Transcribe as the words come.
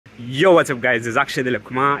Yo, what's up guys, this is Akshay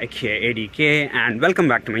Dilipkumar aka ADK and welcome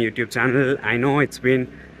back to my YouTube channel. I know it's been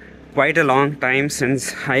quite a long time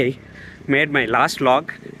since I made my last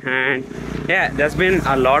vlog, and yeah, there's been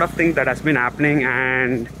a lot of things that has been happening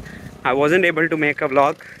and I wasn't able to make a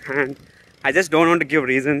vlog, and I just don't want to give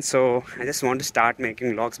reasons, so I just want to start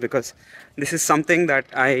making vlogs because this is something that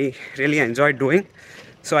I really enjoy doing.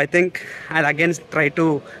 So I think I'll again try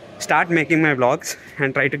to start making my vlogs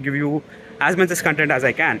and try to give you as much as content as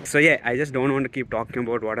I can. So yeah, I just don't want to keep talking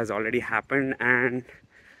about what has already happened, and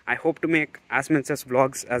I hope to make as much as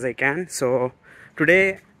vlogs as I can. So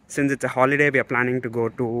today, since it's a holiday, we are planning to go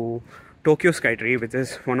to TokyoSkytree, which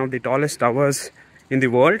is one of the tallest towers in the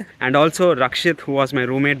world. And also Rakshit, who was my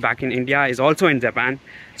roommate back in India, is also in Japan.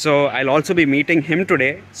 So I'll also be meeting him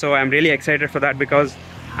today. So I'm really excited for that because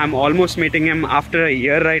I'm almost meeting him after a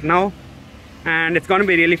year right now. And it's going to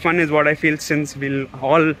be really fun is what I feel, since we'll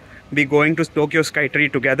all be going to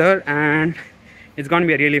TokyoSkytree together and it's going to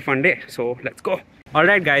be a really fun day. So let's go.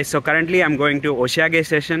 Alright guys, so currently I'm going to Oshiage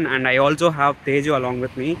station and I also have Teju along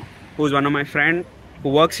with me, who's one of my friends who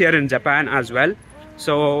works here in Japan as well.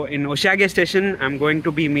 So in Oshiage station, I'm going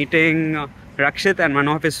to be meeting Rakshit and one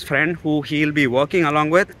of his friends who he'll be working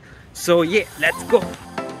along with. So yeah, let's go.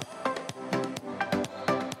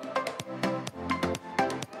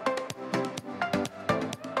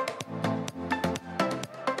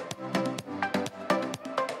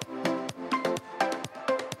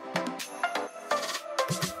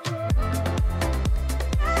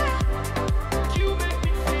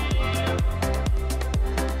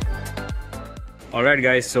 Alright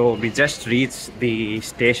guys, so we just reached the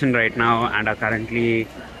station right now and are currently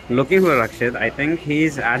looking for Rakshit. I think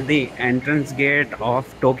he's at the entrance gate of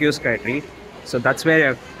TokyoSkytree. So that's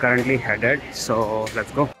where we're currently headed. So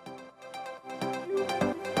let's go.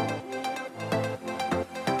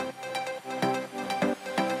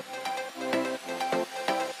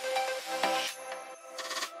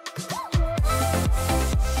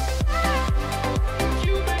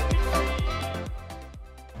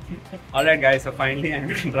 Alright guys, so finally I'm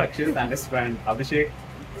meeting Rakshit and his friend Abhishek.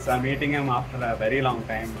 So I'm meeting him after a very long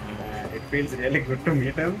time. It feels really good to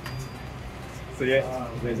meet him. So yeah,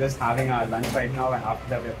 we're just having our lunch right now, and after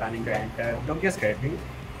that we're planning to enter TokyoSkytree.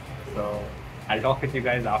 So I'll talk with you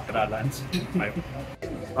guys after our lunch. Bye.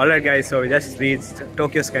 Alright guys, so we just reached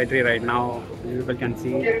TokyoSkytree right now. People can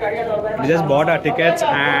see. We just bought our tickets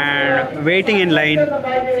and waiting in line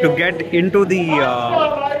to get into the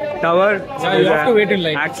tower. Yeah, you have to wait in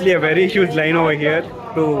line. Actually, a very huge line over here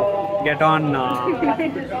to get on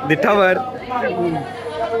the tower.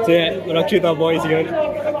 So yeah, Rakshit, our boy is here.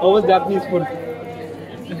 How was Japanese food?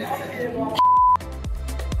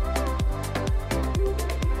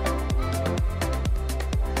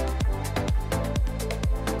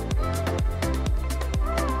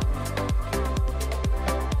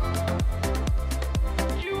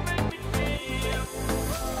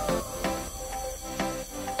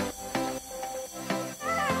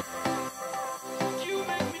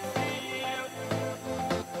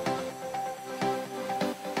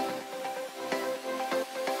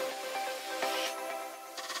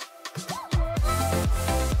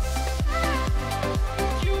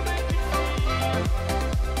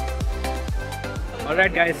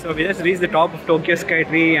 Alright guys, so we just reached the top of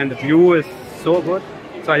TokyoSkytree and the view is so good.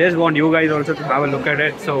 So I just want you guys also to have a look at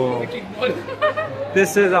it. So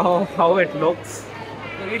this is how it looks.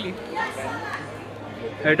 Really?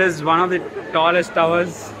 It is one of the tallest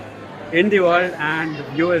towers in the world and the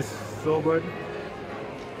view is so good.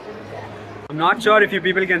 I'm not sure if you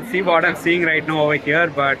people can see what I'm seeing right now over here,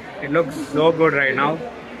 but it looks so good right now.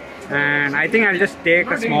 And I think I'll just take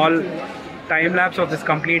a small time lapse of this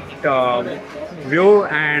complete view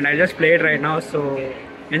and I'll just play it right now. So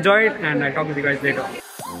enjoy it and I'll talk with you guys later.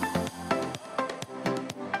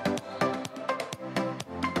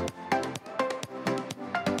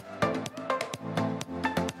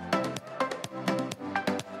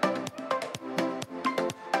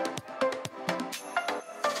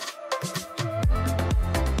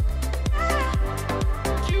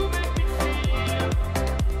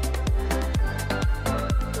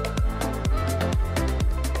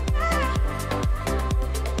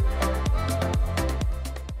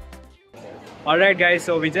 Alright guys,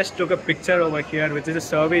 so we just took a picture over here, which is a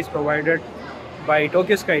service provided by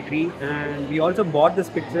TokyoSkytree, and we also bought this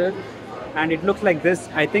picture and it looks like this.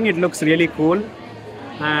 I think it looks really cool,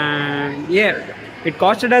 and yeah, it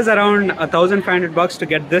costed us around 1,500 bucks to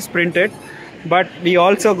get this printed, but we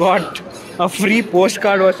also got a free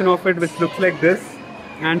postcard version of it which looks like this.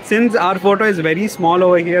 And since our photo is very small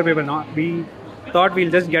over here, we thought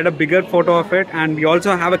we'll just get a bigger photo of it, and we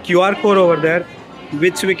also have a QR code over there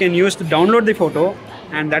which we can use to download the photo,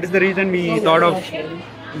 and that is the reason we thought of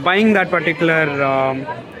buying that particular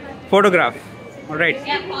photograph. Alright,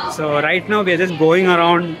 so right now we are just going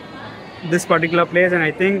around this particular place, and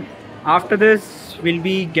I think after this we'll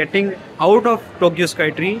be getting out of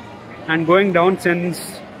TokyoSkytree and going down,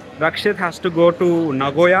 since Rakshit has to go to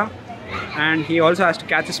Nagoya and he also has to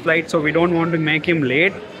catch his flight, so we don't want to make him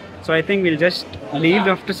late. So I think we'll just leave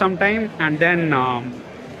after some time, and then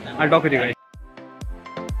I'll talk with you guys.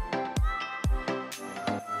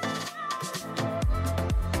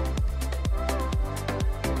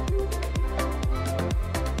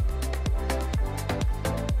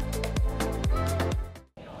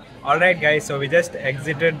 Alright guys, so we just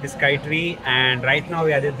exited the SkyTree, and right now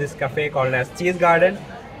we are at this cafe called as Cheese Garden,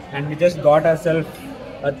 and we just got ourselves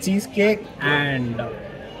a cheesecake and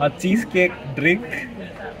a cheesecake drink,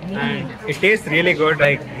 and it tastes really good.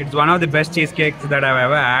 Like, it's one of the best cheesecakes that I've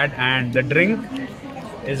ever had, and the drink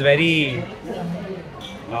is very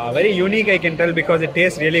unique, I can tell, because it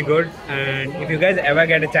tastes really good. And if you guys ever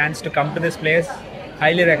get a chance to come to this place,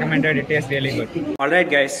 highly recommended. It tastes really good. Alright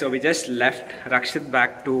guys, so we just left Rakshit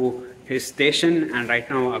back to his station, and right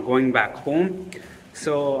now are going back home.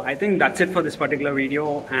 So I think that's it for this particular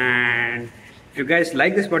video, and if you guys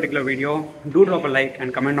like this particular video, do drop a like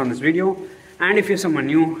and comment on this video, and if you're someone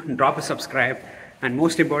new, drop a subscribe, and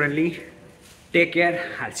most importantly, take care.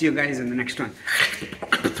 I'll see you guys in the next one.